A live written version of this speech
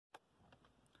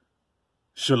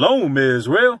Shalom,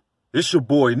 Israel. It's your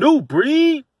boy New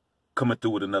Breed coming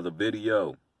through with another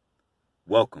video.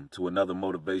 Welcome to another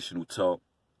motivational talk.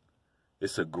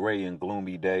 It's a gray and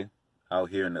gloomy day out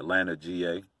here in Atlanta,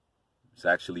 GA. It's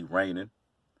actually raining,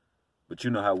 but you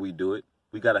know how we do it.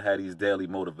 We got to have these daily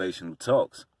motivational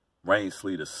talks, rain,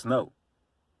 sleet, or snow.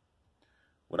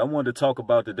 What I wanted to talk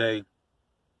about today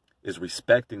is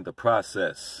respecting the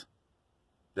process.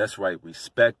 That's right,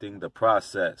 respecting the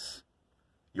process.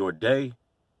 Your day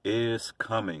is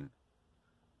coming.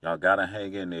 Y'all gotta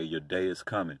hang in there. Your day is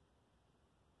coming.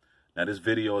 Now, this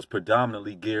video is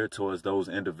predominantly geared towards those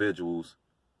individuals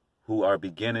who are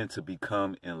beginning to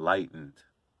become enlightened.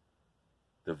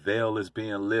 The veil is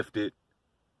being lifted.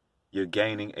 You're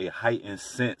gaining a heightened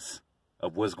sense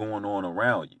of what's going on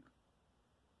around you.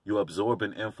 You're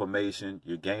absorbing information.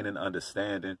 You're gaining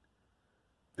understanding.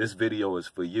 This video is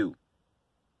for you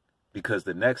because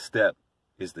the next step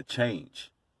is the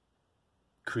change.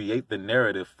 Create the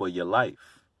narrative for your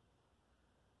life.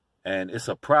 And it's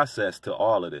a process to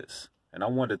all of this. And I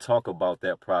want to talk about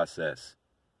that process.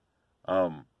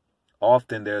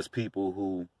 Often there's people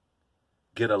who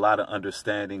get a lot of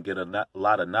understanding, get a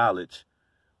lot of knowledge,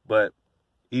 but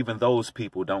even those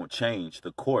people don't change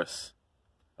the course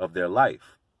of their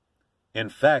life. In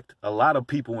fact, a lot of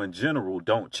people in general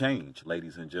don't change,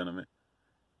 ladies and gentlemen.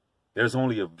 There's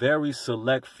only a very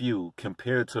select few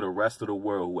compared to the rest of the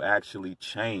world who actually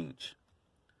change.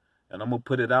 And I'm going to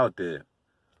put it out there.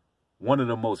 One of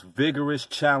the most vigorous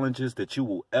challenges that you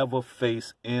will ever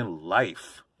face in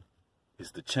life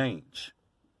is the change.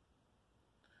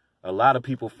 A lot of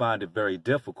people find it very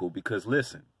difficult because,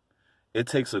 listen, it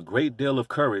takes a great deal of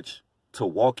courage to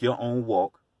walk your own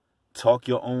walk, talk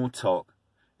your own talk,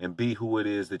 and be who it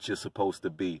is that you're supposed to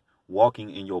be, walking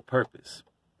in your purpose.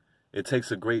 It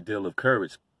takes a great deal of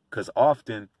courage because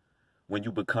often when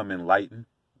you become enlightened,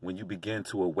 when you begin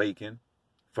to awaken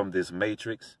from this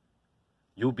matrix,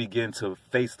 you'll begin to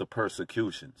face the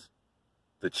persecutions,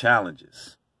 the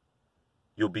challenges.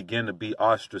 You'll begin to be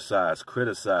ostracized,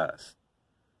 criticized.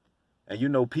 And you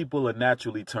know, people are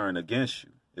naturally turned against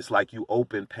you. It's like you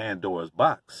open Pandora's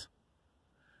box.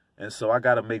 And so I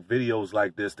got to make videos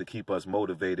like this to keep us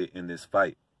motivated in this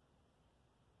fight.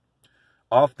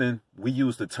 Often we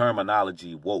use the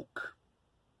terminology woke.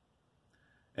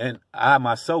 And I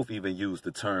myself even use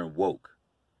the term woke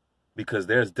because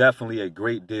there's definitely a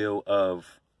great deal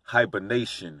of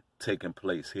hibernation taking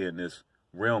place here in this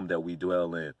realm that we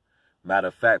dwell in. Matter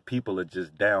of fact, people are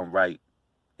just downright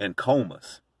in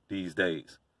comas these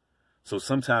days. So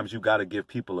sometimes you got to give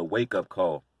people a wake-up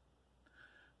call.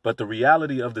 But the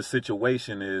reality of the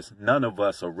situation is none of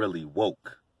us are really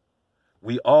woke.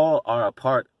 We all are a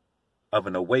part of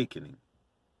an awakening.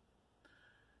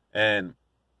 And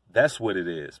that's what it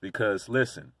is. Because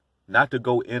listen, not to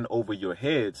go in over your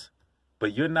heads,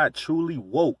 but you're not truly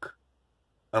woke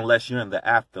unless you're in the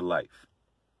afterlife.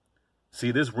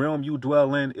 See, this realm you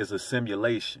dwell in is a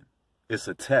simulation. It's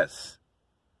a test.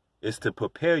 It's to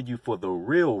prepare you for the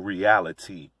real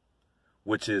reality,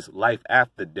 which is life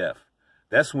after death.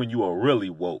 That's when you are really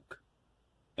woke.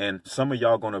 And some of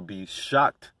y'all going to be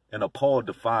shocked and appalled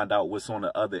to find out what's on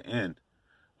the other end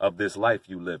of this life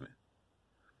you live in.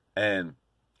 And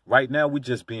right now we're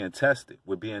just being tested.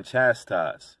 We're being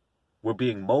chastised. We're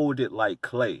being molded like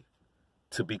clay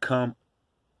to become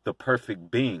the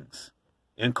perfect beings,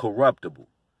 incorruptible.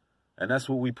 And that's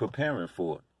what we're preparing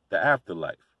for, the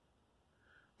afterlife.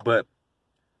 But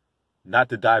not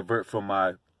to divert from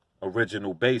my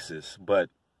original basis, but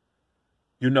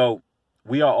you know,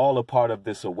 we are all a part of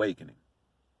this awakening.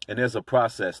 And there's a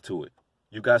process to it.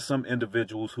 You got some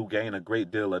individuals who gain a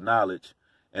great deal of knowledge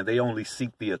and they only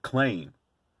seek the acclaim.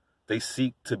 They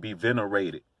seek to be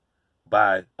venerated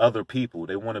by other people.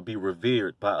 They want to be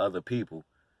revered by other people,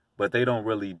 but they don't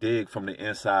really dig from the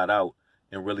inside out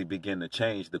and really begin to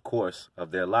change the course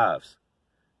of their lives.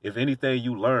 If anything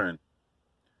you learn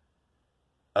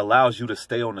allows you to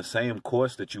stay on the same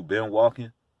course that you've been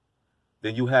walking,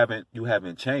 then you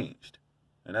haven't changed.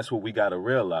 And that's what we got to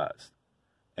realize.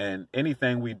 And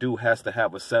anything we do has to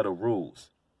have a set of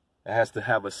rules. It has to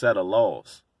have a set of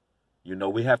laws. You know,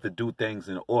 we have to do things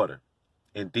in order,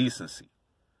 in decency.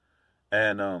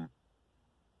 And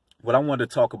what I wanted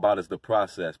to talk about is the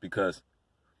process because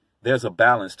there's a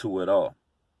balance to it all.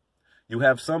 You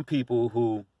have some people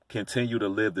who continue to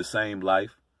live the same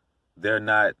life. They're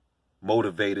not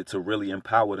motivated to really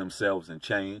empower themselves and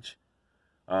change.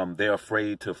 They're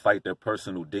afraid to fight their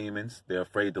personal demons. They're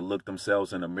afraid to look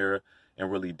themselves in the mirror and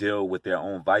really deal with their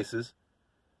own vices.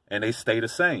 And they stay the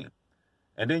same.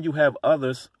 And then you have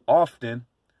others often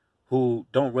who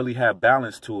don't really have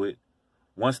balance to it.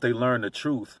 Once they learn the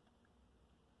truth,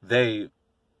 they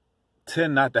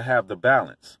tend not to have the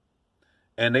balance.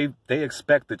 And they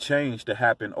expect the change to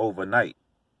happen overnight.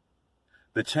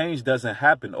 The change doesn't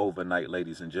happen overnight,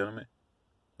 ladies and gentlemen.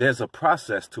 There's a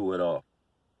process to it all.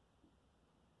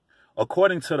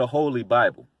 According to the Holy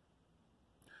Bible,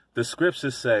 the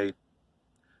scriptures say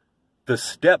the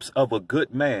steps of a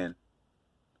good man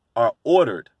are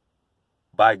ordered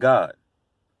by God.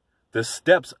 The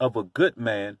steps of a good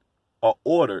man are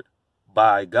ordered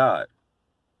by God.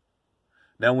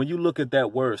 Now, when you look at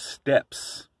that word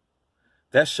steps,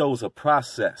 that shows a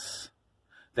process.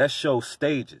 That shows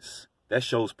stages. That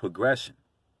shows progression.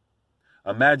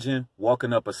 Imagine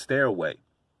walking up a stairway.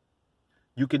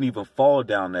 You can even fall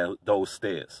down those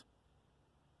stairs.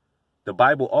 The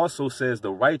Bible also says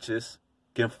the righteous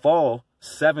can fall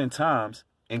 7 times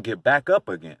and get back up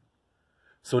again.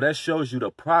 So that shows you the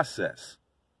process.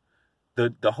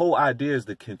 The whole idea is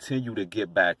to continue to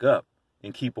get back up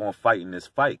and keep on fighting this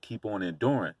fight, keep on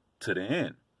enduring to the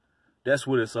end. That's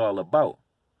what it's all about.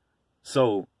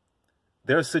 So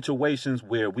there are situations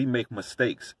where we make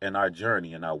mistakes in our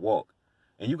journey, in our walk.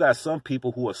 And you got some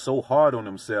people who are so hard on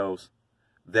themselves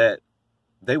that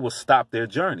they will stop their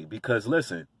journey because,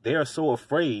 listen, they are so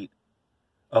afraid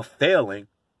of failing,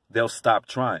 they'll stop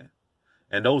trying.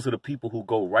 And those are the people who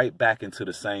go right back into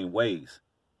the same ways.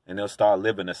 And they'll start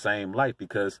living the same life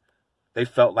because they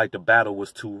felt like the battle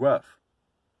was too rough.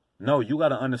 No, you got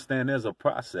to understand there's a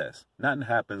process. Nothing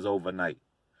happens overnight.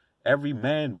 Every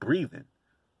man breathing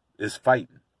is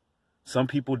fighting. Some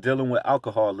people dealing with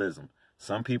alcoholism.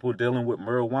 Some people dealing with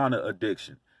marijuana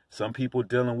addiction. Some people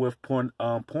dealing with porn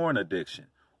addiction,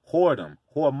 whoredom,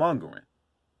 whoremongering.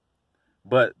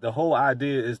 But the whole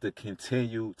idea is to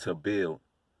continue to build.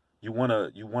 You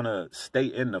wanna stay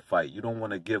in the fight. You don't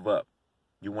want to give up.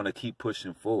 You want to keep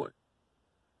pushing forward.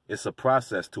 It's a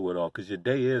process to it all because your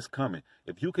day is coming.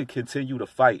 If you can continue to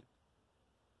fight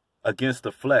against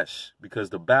the flesh, because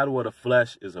the battle of the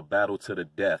flesh is a battle to the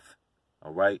death.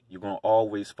 All right. You're going to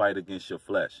always fight against your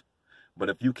flesh. But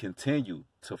if you continue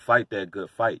to fight that good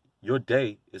fight, your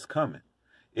day is coming.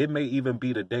 It may even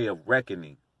be the day of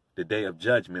reckoning, the day of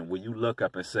judgment, where you look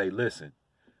up and say, listen,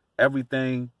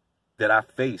 everything that I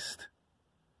faced,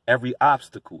 every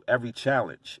obstacle, every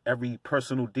challenge, every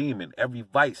personal demon, every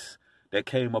vice that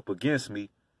came up against me,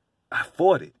 I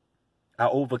fought it. I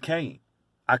overcame.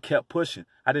 I kept pushing.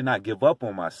 I did not give up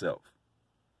on myself.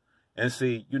 And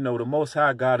see, the Most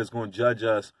High God is going to judge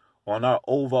us on our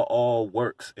overall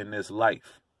works in this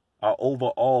life, our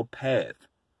overall path.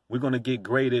 We're going to get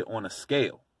graded on a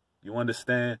scale. You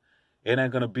understand? It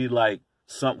ain't going to be like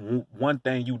one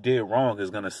thing you did wrong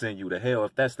is going to send you to hell.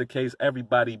 If that's the case,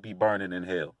 everybody be burning in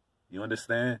hell. You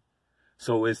understand?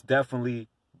 So it's definitely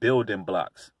building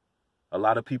blocks. A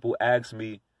lot of people ask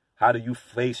me, how do you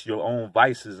face your own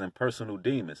vices and personal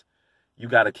demons? You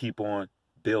got to keep on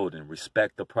building.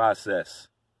 Respect the process.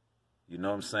 You know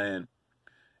what I'm saying?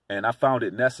 And I found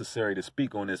it necessary to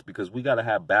speak on this because we got to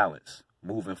have balance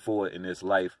moving forward in this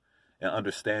life and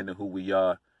understanding who we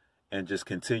are and just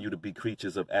continue to be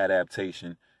creatures of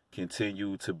adaptation,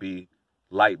 continue to be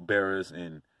light bearers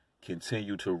and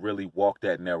continue to really walk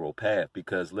that narrow path.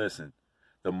 Because listen,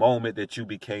 the moment that you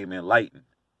became enlightened,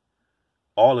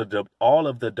 all of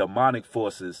the demonic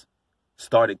forces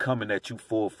started coming at you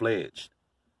full-fledged.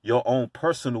 Your own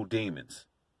personal demons.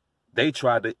 They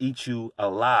tried to eat you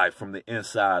alive from the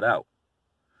inside out.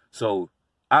 So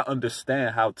I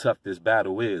understand how tough this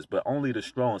battle is, but only the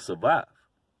strong survive.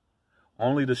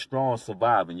 Only the strong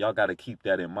survive, and y'all got to keep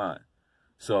that in mind.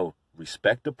 So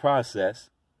respect the process,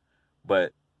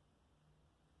 but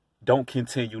don't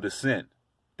continue to sin,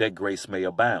 that grace may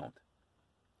abound.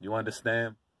 You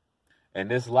understand?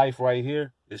 And this life right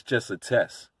here is just a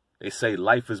test. They say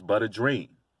life is but a dream.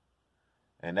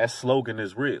 And that slogan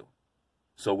is real.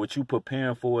 So what you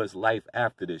preparing for is life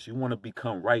after this. You want to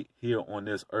become right here on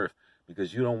this earth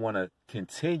because you don't want to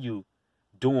continue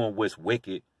doing what's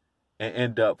wicked and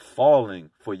end up falling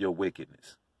for your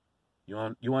wickedness.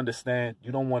 You understand?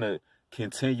 You don't want to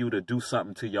continue to do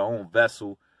something to your own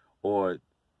vessel or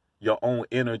your own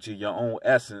energy, your own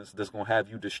essence that's going to have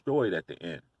you destroyed at the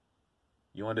end.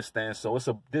 You understand? So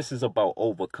this is about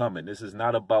overcoming. This is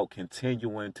not about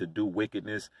continuing to do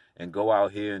wickedness and go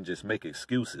out here and just make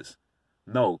excuses.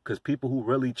 No, because people who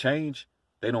really change,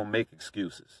 they don't make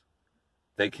excuses.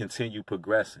 They continue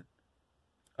progressing.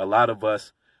 A lot of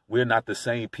us, we're not the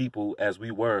same people as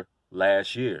we were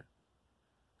last year.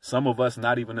 Some of us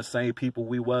not even the same people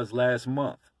we was last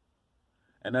month.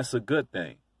 And that's a good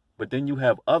thing. But then you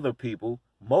have other people,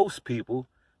 most people,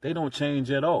 they don't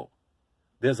change at all.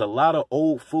 There's a lot of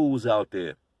old fools out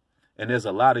there, and there's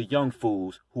a lot of young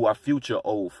fools who are future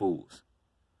old fools.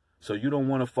 So you don't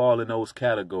want to fall in those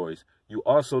categories. You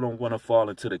also don't want to fall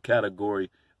into the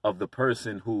category of the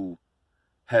person who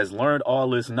has learned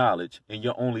all this knowledge and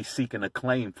you're only seeking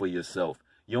acclaim for yourself.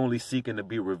 You're only seeking to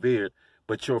be revered,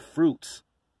 but your fruits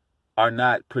are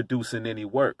not producing any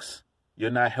works. You're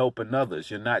not helping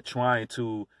others. You're not trying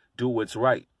to do what's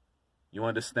right. You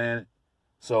understand?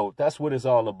 So that's what it's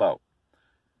all about.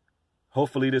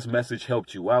 Hopefully this message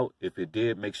helped you out. If it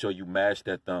did, make sure you mash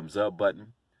that thumbs up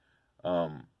button.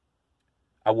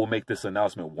 I will make this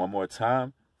announcement one more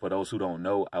time. For those who don't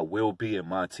know, I will be in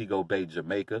Montego Bay,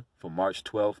 Jamaica from March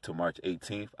 12th to March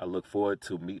 18th. I look forward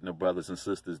to meeting the brothers and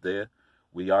sisters there.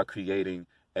 We are creating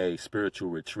a spiritual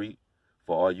retreat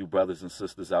for all you brothers and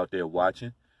sisters out there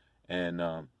watching.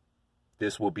 And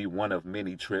this will be one of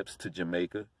many trips to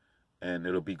Jamaica. And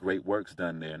it'll be great works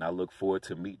done there. And I look forward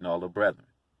to meeting all the brethren.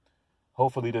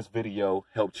 Hopefully this video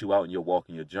helped you out in your walk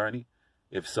and your journey.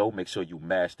 If so, make sure you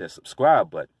mash that subscribe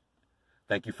button.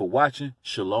 Thank you for watching.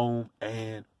 Shalom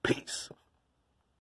and peace.